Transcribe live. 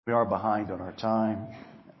We are behind on our time.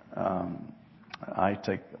 I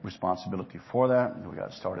take responsibility for that. We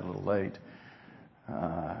got started a little late,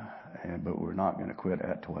 but we're not going to quit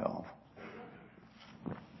at 12.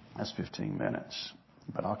 That's 15 minutes.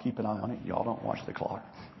 But I'll keep an eye on it. Y'all don't watch the clock.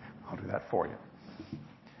 I'll do that for you.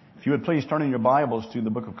 If you would please turn in your Bibles to the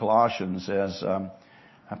book of Colossians, as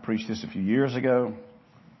I preached this a few years ago.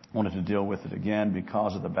 Wanted to deal with it again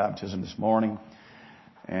because of the baptism this morning,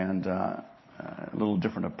 and a little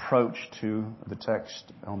different approach to the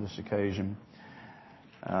text on this occasion.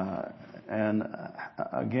 And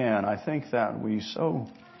again, I think that we so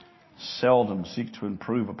seldom seek to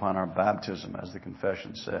improve upon our baptism, as the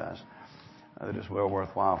confession says, that it's well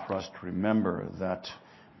worthwhile for us to remember that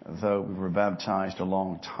though we were baptized a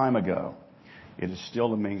long time ago, it is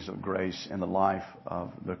still a means of grace in the life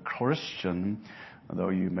of the Christian. Though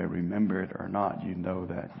you may remember it or not, you know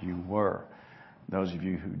that you were. Those of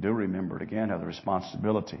you who do remember it, again, have the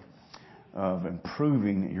responsibility of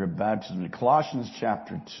improving your baptism. In Colossians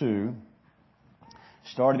chapter 2,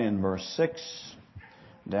 starting in verse 6,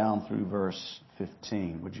 down through verse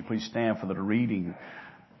 15. Would you please stand for the reading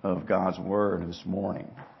of God's Word this morning?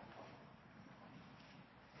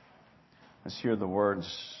 Let's hear the words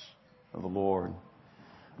of the Lord.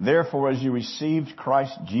 Therefore, as you received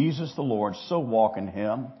Christ Jesus the Lord, so walk in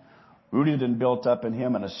Him, rooted and built up in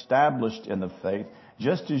Him and established in the faith,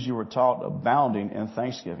 just as you were taught, abounding in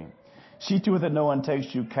thanksgiving. See to it that no one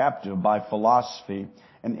takes you captive by philosophy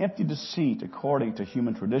and empty deceit according to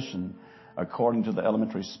human tradition, according to the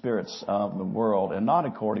elementary spirits of the world, and not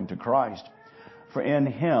according to Christ. For in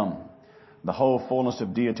Him the whole fullness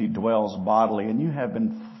of deity dwells bodily, and you have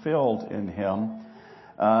been filled in Him,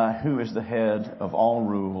 who is the head of all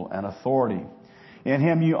rule and authority. In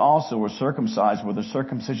Him you also were circumcised with a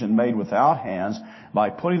circumcision made without hands,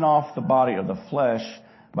 by putting off the body of the flesh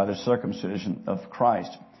by the circumcision of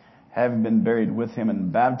Christ, having been buried with Him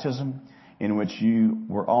in baptism, in which you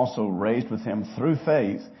were also raised with Him through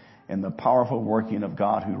faith in the powerful working of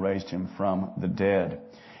God who raised Him from the dead.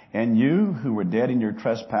 And you who were dead in your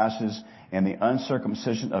trespasses and the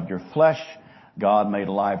uncircumcision of your flesh, God made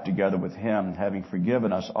alive together with Him, having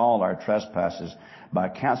forgiven us all our trespasses by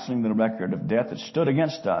canceling the record of debt that stood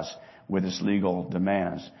against us with its legal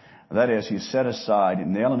demands. That is, He set aside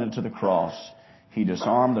and nailing it to the cross, He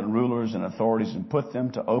disarmed the rulers and authorities and put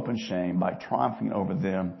them to open shame by triumphing over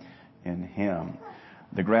them in Him.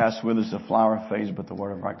 The grass withers, the flower fades, but the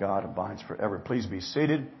word of our God abides forever. Please be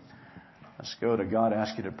seated. Let's go to God. I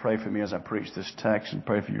ask you to pray for me as I preach this text, and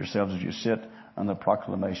pray for yourselves as you sit on the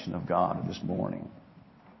proclamation of God this morning.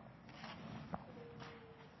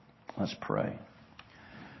 Let's pray.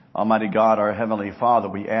 Almighty God, our Heavenly Father,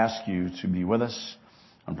 we ask you to be with us.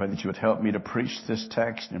 I pray that you would help me to preach this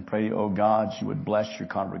text, and pray, oh God, you would bless your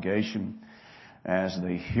congregation as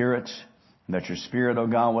they hear it, and that your Spirit, oh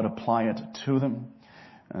God, would apply it to them,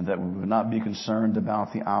 and that we would not be concerned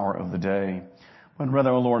about the hour of the day, but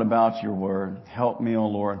rather, oh Lord, about your word. Help me, oh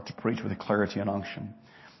Lord, to preach with clarity and unction,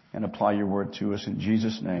 and apply your word to us in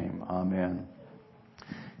Jesus' name. Amen.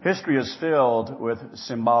 History is filled with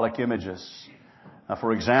symbolic images.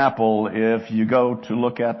 For example, if you go to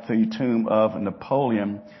look at the tomb of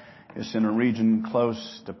Napoleon, it's in a region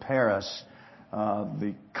close to Paris.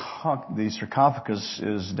 The sarcophagus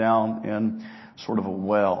is down in sort of a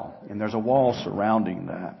well, and there's a wall surrounding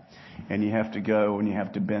that. And you have to go and you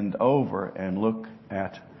have to bend over and look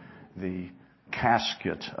at the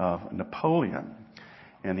casket of Napoleon.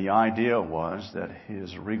 And the idea was that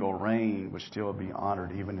his regal reign would still be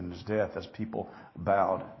honored even in his death as people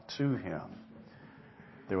bowed to him.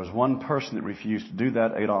 There was one person that refused to do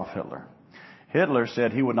that, Adolf Hitler. Hitler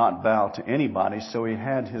said he would not bow to anybody, so he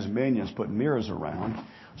had his minions put mirrors around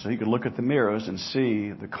so he could look at the mirrors and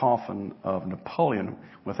see the coffin of Napoleon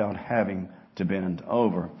without having to bend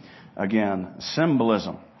over. Again,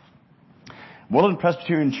 symbolism. Woodland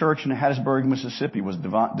Presbyterian Church in Hattiesburg, Mississippi was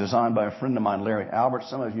designed by a friend of mine, Larry Albert.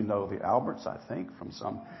 Some of you know the Alberts, I think, from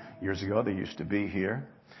some years ago. They used to be here.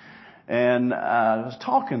 And I was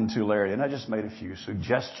talking to Larry, and I just made a few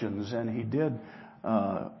suggestions, and he did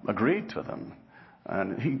agree to them.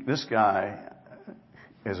 And this guy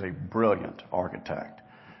is a brilliant architect.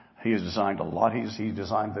 He has designed a lot. He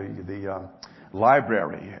designed the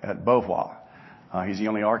library at Beauvoir. He's the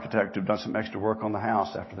only architect who's done some extra work on the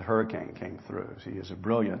house after the hurricane came through. So he is a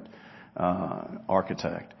brilliant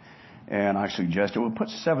architect. And I suggested we'll put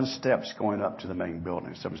 7 steps going up to the main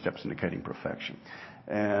building, 7 steps indicating perfection.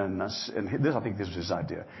 And this, I think this was his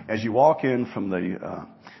idea. As you walk in from the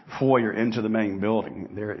foyer into the main building,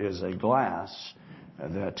 there is a glass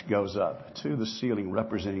that goes up to the ceiling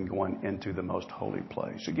representing going into the most holy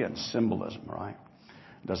place. Again, symbolism, right?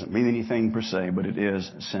 It doesn't mean anything per se, but it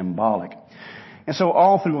is symbolic. And so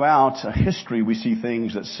all throughout history, we see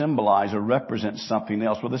things that symbolize or represent something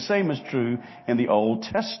else. Well, the same is true in the Old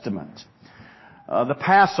Testament. The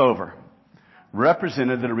Passover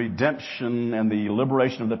represented the redemption and the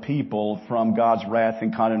liberation of the people from God's wrath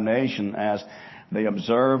and condemnation as they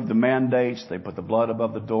observed the mandates. They put the blood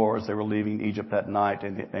above the doors. They were leaving Egypt that night,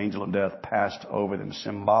 and the angel of death passed over them,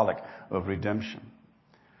 symbolic of redemption.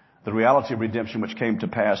 The reality of redemption which came to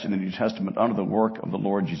pass in the New Testament under the work of the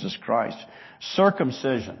Lord Jesus Christ.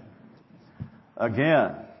 Circumcision,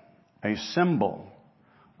 again, a symbol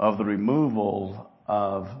of the removal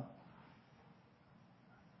of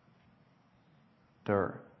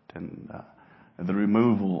dirt and the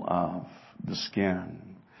removal of the skin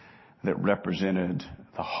that represented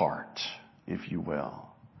the heart, if you will.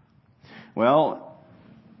 Well,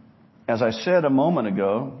 as I said a moment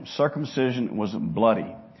ago, circumcision was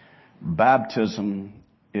bloody. Baptism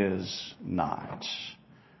is not.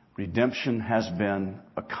 Redemption has been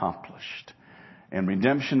accomplished. And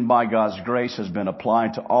redemption by God's grace has been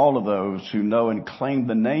applied to all of those who know and claim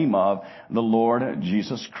the name of the Lord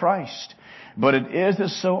Jesus Christ. But it is that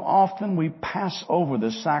so often we pass over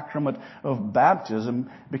the sacrament of baptism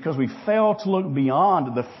because we fail to look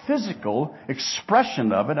beyond the physical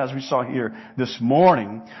expression of it, as we saw here this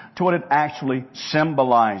morning, to what it actually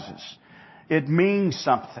symbolizes. It means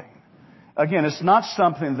something. Again, it's not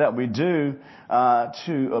something that we do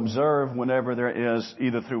to observe whenever there is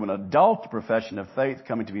either through an adult profession of faith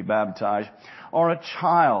coming to be baptized or a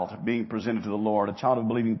child being presented to the Lord, a child of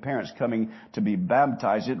believing parents coming to be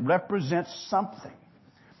baptized. It represents something.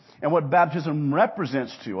 And what baptism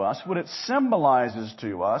represents to us, what it symbolizes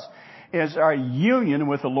to us, is our union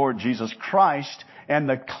with the Lord Jesus Christ and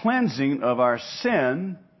the cleansing of our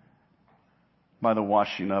sin by the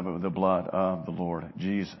washing of the blood of the Lord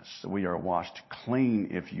Jesus. We are washed clean,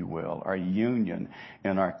 if you will, our union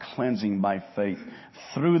and our cleansing by faith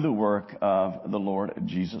through the work of the Lord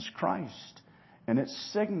Jesus Christ. And it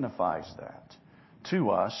signifies that to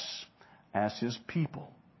us as His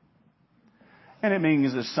people. And it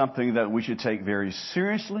means it's something that we should take very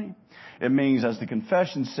seriously. It means, as the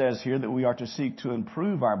confession says here, that we are to seek to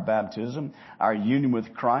improve our baptism, our union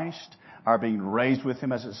with Christ, our being raised with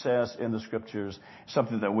Him, as it says in the Scriptures,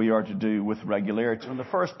 something that we are to do with regularity. In the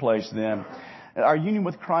first place, then, our union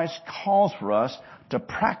with Christ calls for us to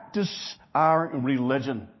practice our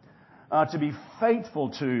religion, to be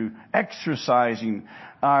faithful to exercising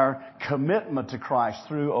our commitment to Christ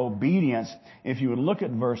through obedience. If you would look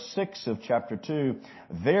at verse 6 of chapter 2,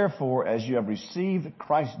 therefore, as you have received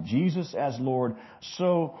Christ Jesus as Lord,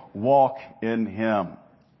 so walk in Him.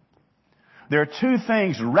 There are two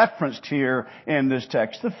things referenced here in this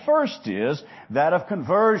text. The first is that of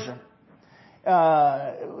conversion.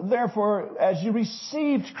 Therefore, as you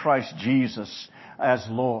received Christ Jesus as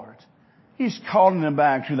Lord, He's calling them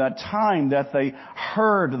back to that time that they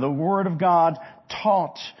heard the Word of God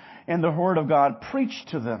taught and the Word of God preached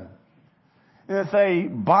to them. That they,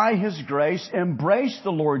 by His grace, embraced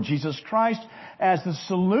the Lord Jesus Christ as the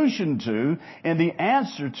solution to and the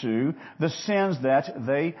answer to the sins that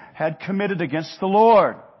they had committed against the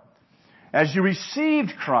Lord. As you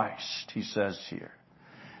received Christ, He says here.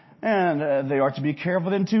 And they are to be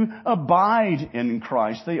careful then to abide in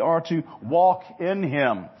Christ. They are to walk in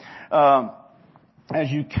Him. As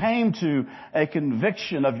you came to a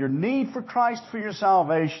conviction of your need for Christ for your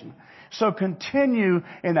salvation, so continue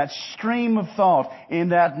in that stream of thought, in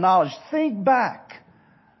that knowledge. Think back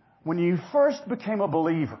when you first became a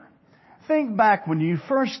believer. Think back when you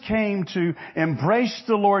first came to embrace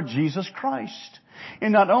the Lord Jesus Christ.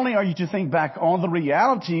 And not only are you to think back on the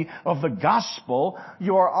reality of the gospel,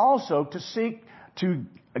 you are also to seek to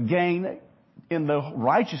gain in the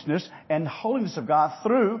righteousness and holiness of God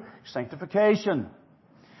through sanctification.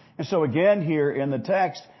 And so again here in the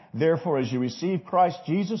text, therefore as you receive Christ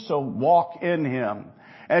Jesus, so walk in Him.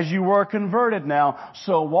 As you were converted now,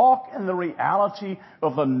 so walk in the reality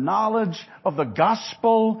of the knowledge of the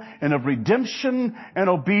gospel and of redemption and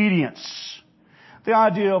obedience. The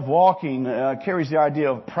idea of walking carries the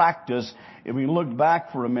idea of practice. If we look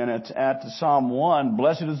back for a minute at Psalm 1,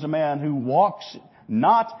 blessed is the man who walks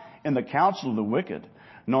not in the counsel of the wicked,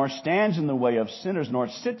 nor stands in the way of sinners, nor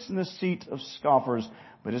sits in the seat of scoffers,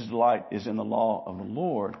 but his delight is in the law of the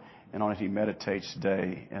Lord, and on it he meditates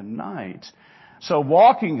day and night. So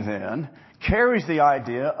walking then carries the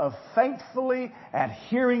idea of faithfully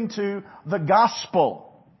adhering to the gospel.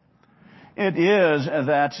 It is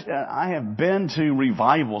that I have been to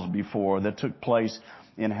revivals before that took place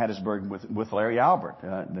in Hattiesburg with Larry Albert,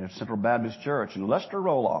 the Central Baptist Church, and Lester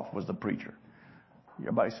Roloff was the preacher.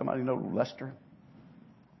 Somebody know Lester?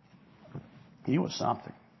 He was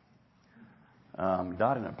something.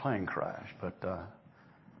 Died in a plane crash, but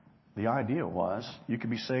the idea was you could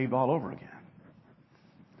be saved all over again.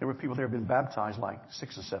 There were people there who had been baptized like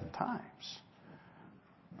 6 or 7 times.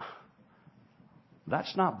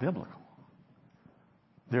 That's not biblical.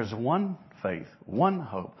 There's one faith, one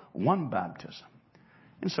hope, one baptism.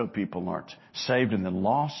 And so people aren't saved and then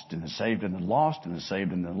lost, and then saved and then lost, and then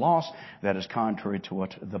saved and then lost. That is contrary to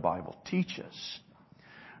what the Bible teaches.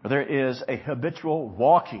 There is a habitual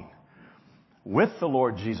walking with the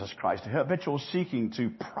Lord Jesus Christ, a habitual seeking to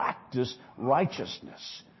practice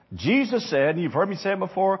righteousness. Jesus said, and you've heard me say it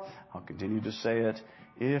before, I'll continue to say it,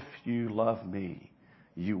 if you love me,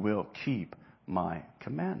 you will keep my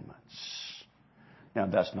commandments. Now,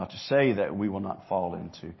 that's not to say that we will not fall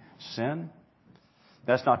into sin.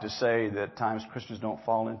 That's not to say that at times Christians don't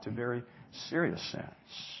fall into very serious sins.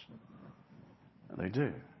 They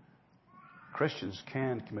do. Christians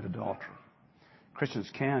can commit adultery.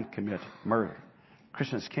 Christians can commit murder.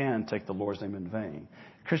 Christians can take the Lord's name in vain.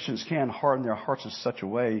 Christians can harden their hearts in such a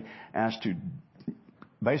way as to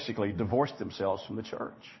basically divorce themselves from the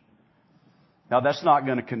church. Now, they're not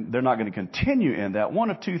going to continue in that.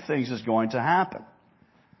 One of two things is going to happen.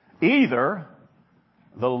 Either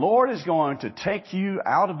the Lord is going to take you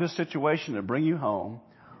out of this situation and bring you home,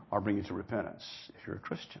 or bring you to repentance if you're a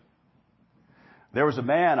Christian. There was a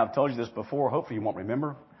man, I've told you this before, hopefully you won't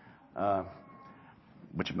remember,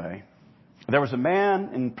 but you may. There was a man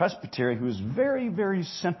in Presbytery who was very, very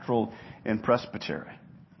central in Presbytery.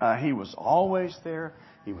 He was always there.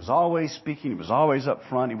 He was always speaking. He was always up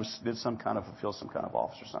front. He did fulfill some kind of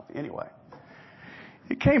office or something. Anyway,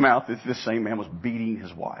 it came out that this same man was beating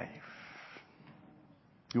his wife.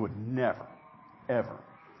 You would never, ever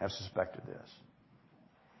have suspected this.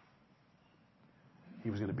 He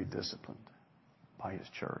was going to be disciplined by his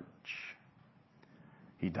church.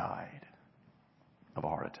 He died of a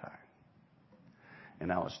heart attack.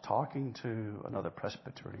 And I was talking to another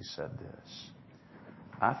presbyter, and he said this: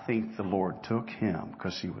 I think the Lord took him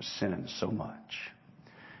because he was sinning so much.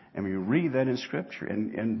 And we read that in Scripture,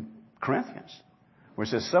 in Corinthians, where it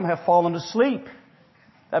says, some have fallen asleep.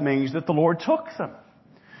 That means that the Lord took them.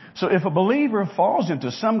 So if a believer falls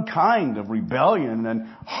into some kind of rebellion and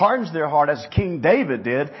hardens their heart as King David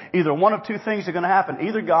did, either one of two things are going to happen.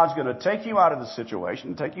 Either God's going to take you out of the situation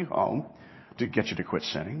and take you home to get you to quit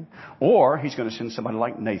sinning, or He's going to send somebody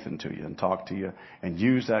like Nathan to you and talk to you and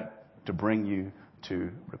use that to bring you to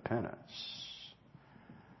repentance.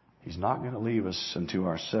 He's not going to leave us unto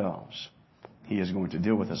ourselves. He is going to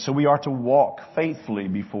deal with us. So we are to walk faithfully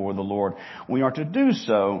before the Lord. We are to do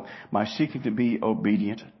so by seeking to be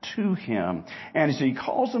obedient to Him. And as He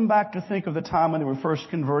calls them back to think of the time when they were first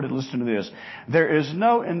converted, listen to this: there is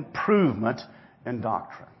no improvement in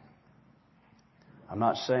doctrine. I'm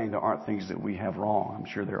not saying there aren't things that we have wrong. I'm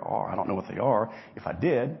sure there are. I don't know what they are. If I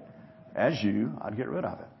did, as you, I'd get rid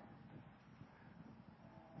of it.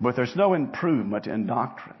 But there's no improvement in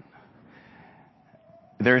doctrine.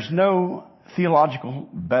 There's no theological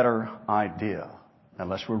better idea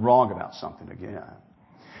unless we're wrong about something again.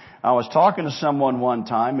 I was talking to someone one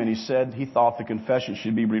time, and he said he thought the confession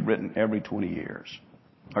should be rewritten every 20 years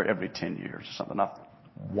or every 10 years or something.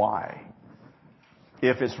 Why?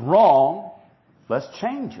 If it's wrong, let's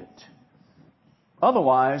change it.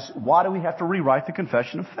 Otherwise, why do we have to rewrite the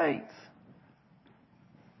confession of faith?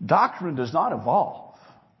 Doctrine does not evolve.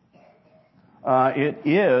 It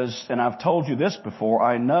is, and I've told you this before,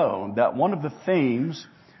 I know that one of the themes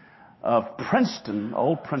of Princeton,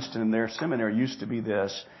 old Princeton in their seminary, used to be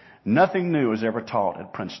this: nothing new is ever taught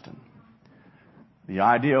at Princeton. The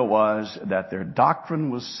idea was that their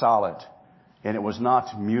doctrine was solid and it was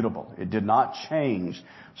not mutable. It did not change.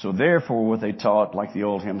 So therefore what they taught, like the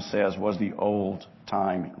old hymn says, was the old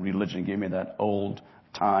time religion. Give me that old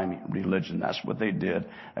time religion. That's what they did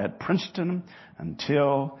at Princeton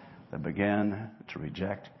until they began to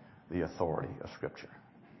reject the authority of Scripture.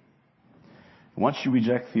 Once you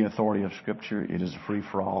reject the authority of Scripture, it is a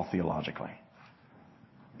free-for-all theologically.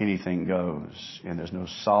 Anything goes, and there's no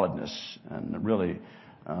solidness, and really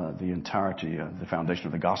the entirety of the foundation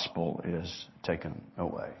of the gospel is taken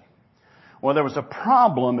away. Well, there was a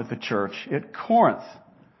problem at the church at Corinth.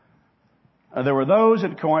 There were those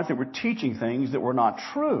at Corinth that were teaching things that were not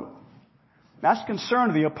true. That's the concern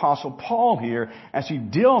of the Apostle Paul here as he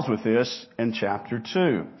deals with this in chapter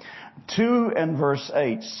 2. 2 and verse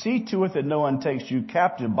 8, see to it that no one takes you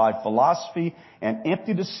captive by philosophy and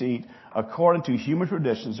empty deceit, according to human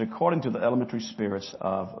traditions, according to the elementary spirits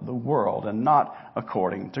of the world, and not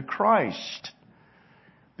according to Christ.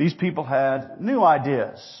 These people had new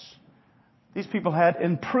ideas. These people had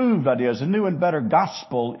improved ideas, a new and better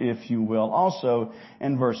gospel, if you will. Also,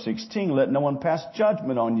 in verse 16, let no one pass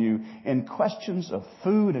judgment on you in questions of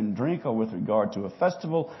food and drink or with regard to a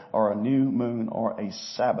festival or a new moon or a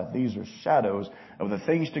Sabbath. These are shadows of the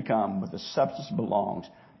things to come, but the substance belongs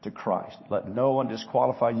to Christ. Let no one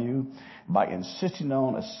disqualify you by insisting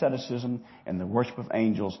on asceticism and the worship of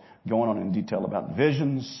angels, going on in detail about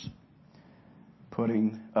visions,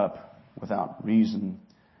 putting up without reason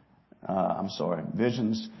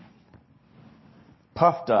visions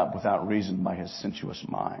puffed up without reason by his sensuous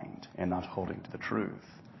mind and not holding to the truth.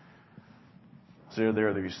 So there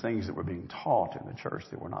are these things that were being taught in the church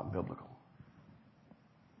that were not biblical.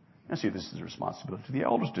 And see, this is the responsibility of the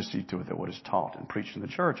elders to see to it that what is taught and preached in the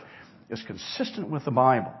church is consistent with the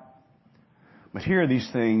Bible. But here these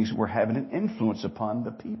things were having an influence upon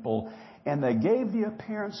the people, and they gave the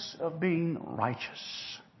appearance of being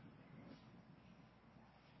righteous.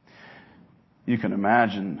 You can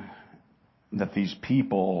imagine that these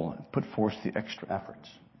people put forth the extra efforts.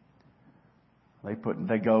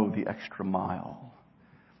 They go the extra mile.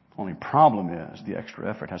 Only problem is the extra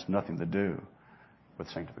effort has nothing to do with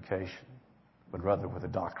sanctification, but rather with the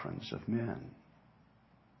doctrines of men.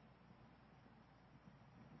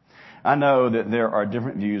 I know that there are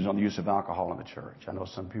different views on the use of alcohol in the church. I know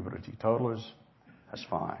some people are teetotalers. That's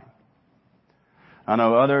fine. I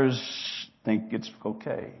know others think it's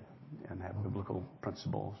okay and have biblical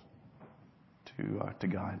principles to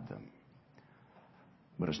guide them.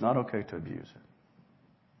 But it's not okay to abuse it.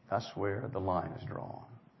 That's where the line is drawn.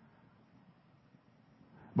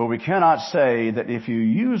 But we cannot say that if you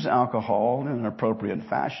use alcohol in an appropriate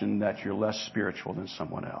fashion that you're less spiritual than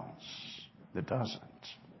someone else that doesn't.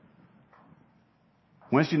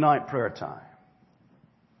 Wednesday night prayer time.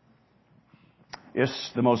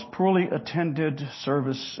 It's the most poorly attended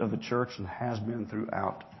service of the church and has been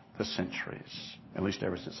throughout the centuries, at least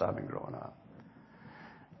ever since I've been growing up.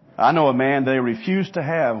 I know a man, they refused to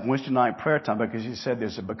have Wednesday night prayer time because he said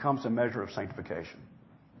this, it becomes a measure of sanctification.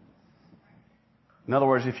 In other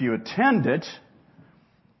words, if you attend it,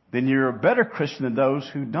 then you're a better Christian than those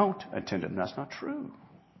who don't attend it. And that's not true.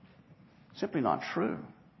 Simply not true.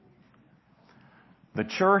 The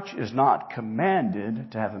church is not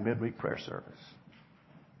commanded to have a midweek prayer service.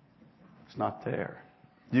 It's not there.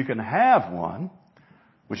 You can have one,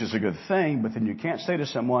 which is a good thing, but then you can't say to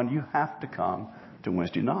someone, you have to come to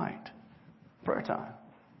Wednesday night prayer time.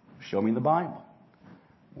 Show me in the Bible.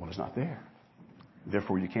 Well, it's not there.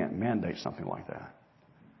 Therefore, you can't mandate something like that.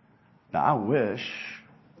 Now, I wish,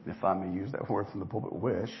 if I may use that word from the pulpit,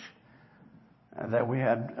 wish, that we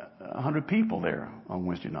had 100 people there on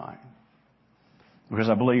Wednesday night. Because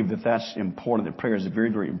I believe that that's important, that prayer is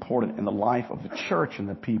very, very important in the life of the church and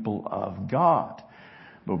the people of God.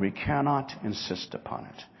 But we cannot insist upon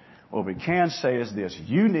it. What we can say is this,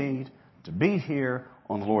 you need to be here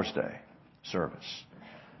on the Lord's Day service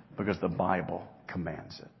because the Bible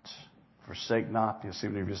commands it. Forsake not the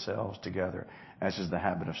assembly of yourselves together, as is the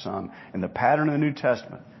habit of some. And the pattern of the New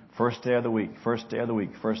Testament, first day of the week, first day of the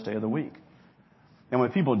week, first day of the week. And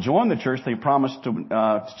when people join the church, they promise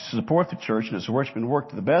to support the church and its worship and work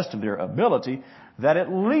to the best of their ability. That at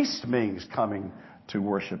least means coming to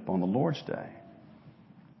worship on the Lord's Day.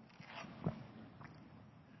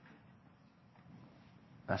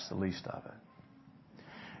 That's the least of it.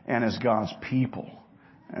 And as God's people,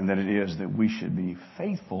 and that it is that we should be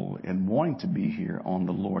faithful in wanting to be here on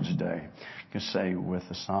the Lord's Day. You can say with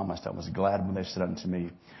the psalmist, I was glad when they said unto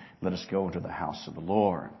me, let us go to the house of the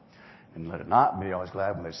Lord. And let it not be, I was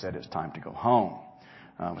glad when they said it's time to go home.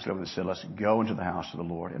 I was glad when they said, let's go into the house of the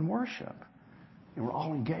Lord and worship. And we're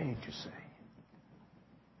all engaged, you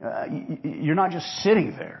see. You're not just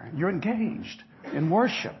sitting there. You're engaged in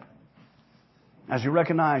worship. As you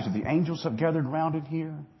recognize that the angels have gathered around in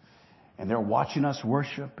here, and they're watching us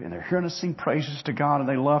worship, and they're hearing us sing praises to God, and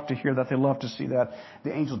they love to hear that. They love to see that.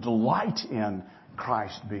 The angels delight in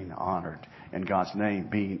Christ being honored and God's name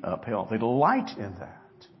being upheld. They delight in that.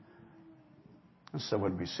 And so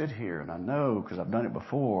when we sit here, and I know, because I've done it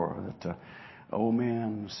before, that old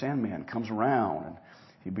man, Sandman, comes around, and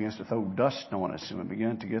he begins to throw dust on us, and we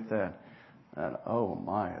begin to get that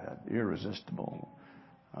irresistible,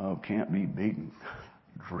 can't be beaten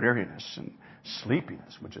dreariness and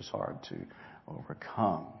sleepiness, which is hard to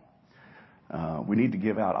overcome. We need to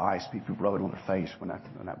give out ice. People rub it on their face when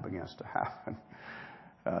that begins to happen.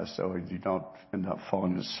 So you don't end up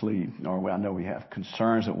falling asleep. Or I know we have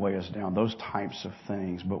concerns that weigh us down, those types of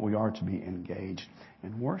things, but we are to be engaged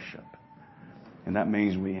in worship. And that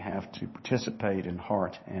means we have to participate in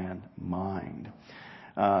heart and mind.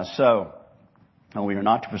 So And we are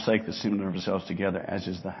not to forsake the assembling of ourselves together, as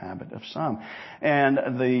is the habit of some. And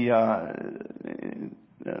the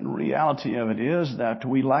reality of it is that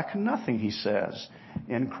we lack nothing, he says,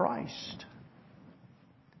 in Christ.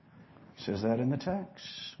 He says that in the text.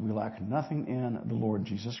 We lack nothing in the Lord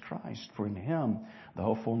Jesus Christ, for in him the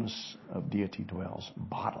whole fullness of deity dwells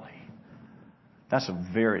bodily. That's a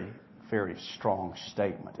very, very strong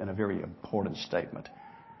statement and a very important statement.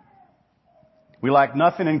 We lack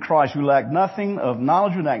nothing in Christ. We lack nothing of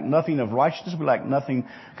knowledge. We lack nothing of righteousness. We lack nothing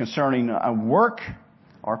concerning work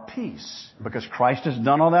or peace, because Christ has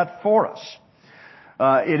done all that for us.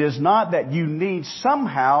 It is not that you need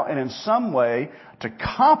somehow and in some way to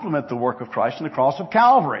complement the work of Christ on the cross of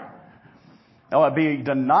Calvary. Now, it would be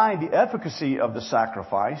denying the efficacy of the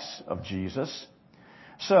sacrifice of Jesus.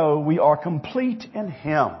 So we are complete in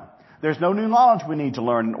him. There's no new knowledge we need to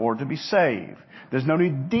learn in order to be saved. There's no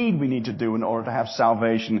new deed we need to do in order to have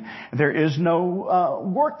salvation. There is no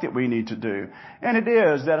work that we need to do. And it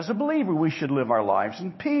is that as a believer we should live our lives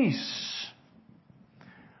in peace.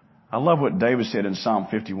 I love what David said in Psalm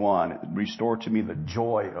 51. Restore to me the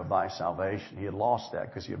joy of thy salvation. He had lost that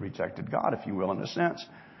because he had rejected God, if you will, in a sense,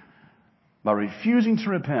 by refusing to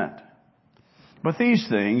repent. But these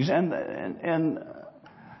things, and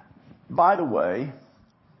by the way,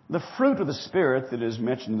 the fruit of the Spirit that is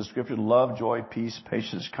mentioned in the Scripture, love, joy, peace,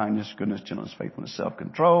 patience, kindness, goodness, gentleness, faithfulness,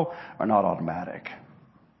 self-control, are not automatic.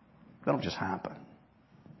 They don't just happen.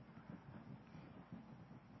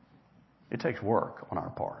 It takes work on our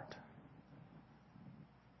part.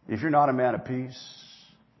 If you're not a man of peace,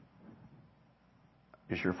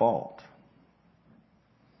 it's your fault.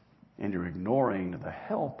 And you're ignoring the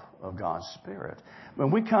help of God's Spirit.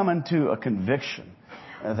 When we come into a conviction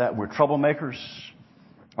that we're troublemakers,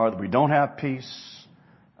 or that we don't have peace,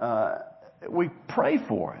 we pray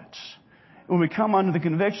for it. When we come under the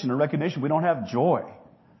conviction and recognition we don't have joy,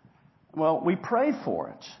 well, we pray for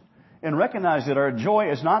it and recognize that our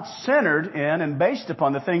joy is not centered in and based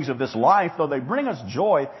upon the things of this life, though they bring us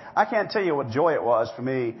joy. I can't tell you what joy it was for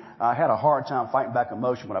me. I had a hard time fighting back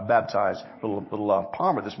emotion when I baptized little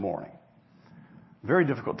Palmer this morning. Very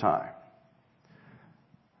difficult time.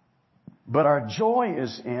 But our joy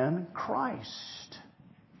is in Christ.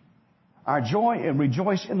 Our joy and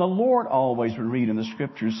rejoice in the Lord always, we read in the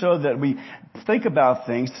Scriptures, so that we think about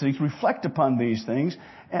things, to reflect upon these things,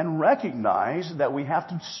 and recognize that we have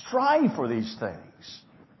to strive for these things.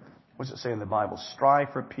 What does it say in the Bible?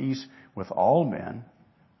 Strive for peace with all men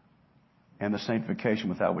and the sanctification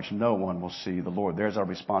without which no one will see the Lord. There's our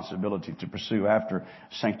responsibility to pursue after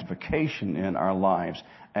sanctification in our lives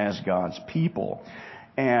as God's people.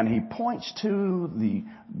 And he points to the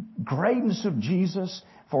greatness of Jesus,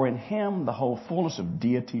 for in him the whole fullness of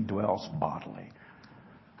deity dwells bodily.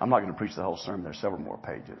 I'm not going to preach the whole sermon. There's several more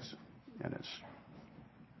pages. And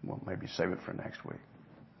we'll maybe save it for next week.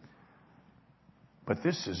 But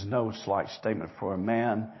this is no slight statement for a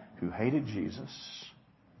man who hated Jesus,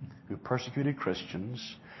 who persecuted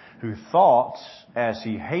Christians, who thought as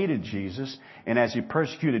he hated Jesus and as he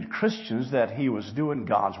persecuted Christians that he was doing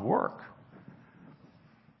God's work.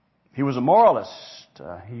 He was a moralist.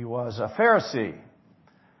 He was a Pharisee.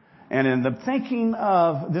 And in the thinking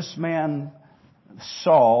of this man,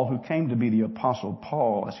 Saul, who came to be the Apostle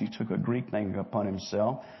Paul, as he took a Greek name upon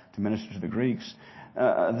himself to minister to the Greeks,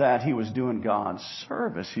 that he was doing God's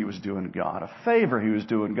service. He was doing God a favor. He was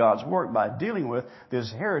doing God's work by dealing with this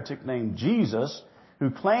heretic named Jesus, who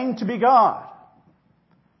claimed to be God.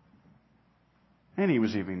 And he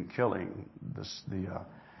was even killing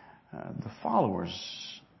the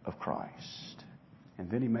followers of Christ. And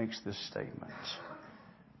then he makes this statement: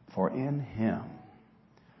 for in him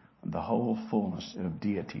the whole fullness of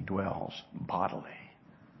deity dwells bodily.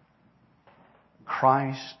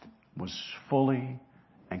 Christ was fully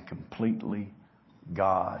and completely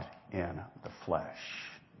God in the flesh.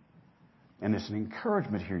 And it's an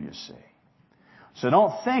encouragement here, you see. So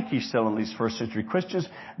don't think, he's telling these first century Christians,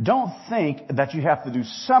 don't think that you have to do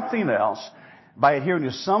something else by adhering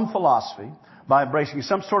to some philosophy, by embracing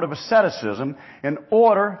some sort of asceticism in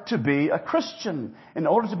order to be a Christian, in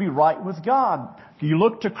order to be right with God. You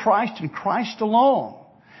look to Christ and Christ alone.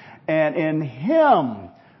 And in him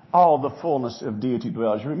all the fullness of deity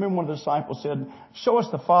dwells. You remember one of the disciples said, show us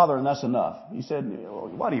the Father and that's enough. He said,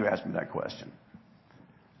 why do you ask me that question?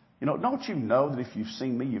 Don't you know that if you've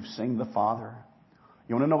seen me, you've seen the Father?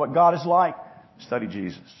 You want to know what God is like? Study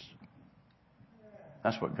Jesus.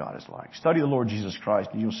 That's what God is like. Study the Lord Jesus Christ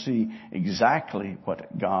and you'll see exactly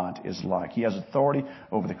what God is like. He has authority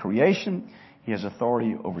over the creation. He has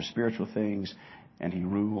authority over spiritual things. And he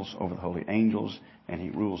rules over the holy angels. And he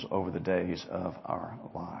rules over the days of our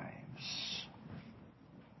lives.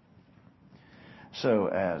 So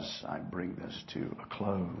as I bring this to a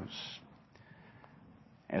close,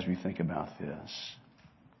 as we think about this,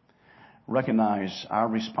 recognize our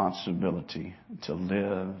responsibility to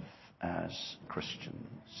live as Christians.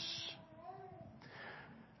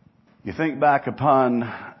 You think back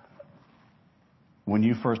upon when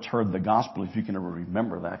you first heard the gospel, if you can ever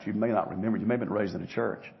remember that. You may not remember. You may have been raised in a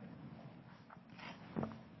church.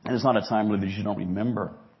 And it's not a time really that you don't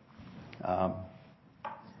remember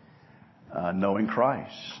knowing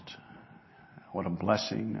Christ. What a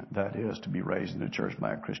blessing that is to be raised in a church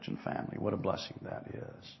by a Christian family. What a blessing that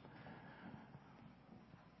is.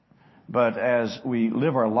 But as we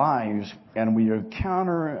live our lives and we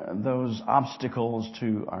encounter those obstacles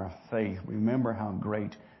to our faith, remember how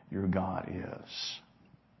great your God is.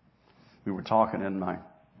 We were talking in my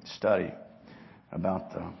study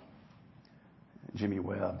about the Jimmy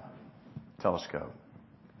Webb telescope.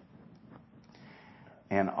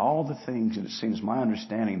 And all the things, it seems my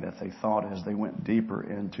understanding that they thought as they went deeper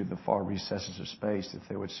into the far recesses of space that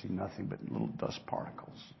they would see nothing but little dust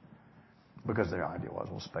particles. Because their idea was,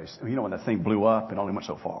 well, space. You know, when that thing blew up, it only went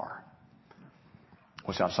so far.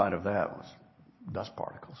 What's outside of that was dust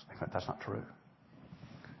particles. That's not true.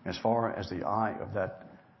 As far as the eye of that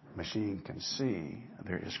machine can see,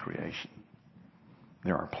 there is creation.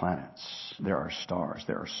 There are planets. There are stars.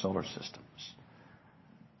 There are solar systems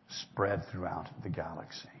spread throughout the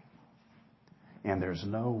galaxy. And there's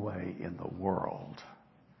no way in the world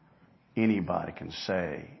anybody can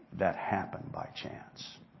say that happened by chance.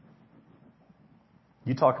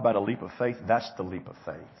 You talk about a leap of faith, that's the leap of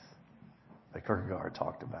faith that Kierkegaard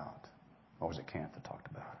talked about. Or was it Kant that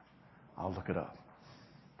talked about it? I'll look it up.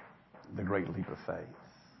 The great leap of faith.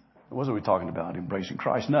 It wasn't we talking about embracing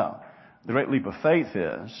Christ. No. The great leap of faith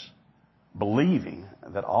is believing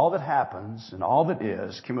that all that happens and all that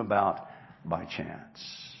is came about by chance.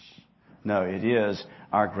 No, it is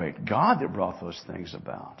our great God that brought those things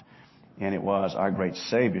about. And it was our great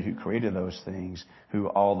Savior who created those things, who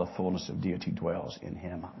all the fullness of deity dwells in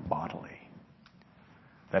Him bodily.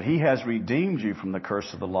 That He has redeemed you from the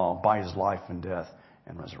curse of the law by His life and death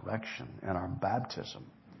and resurrection. And our baptism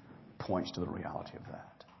points to the reality of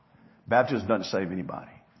that. Baptism doesn't save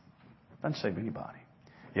anybody. Doesn't save anybody.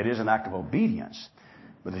 It is an act of obedience.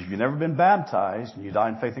 But if you've never been baptized and you die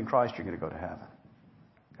in faith in Christ, you're going to go to heaven.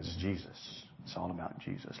 Because it's Jesus. It's all about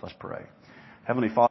Jesus. Let's pray. Heavenly Father,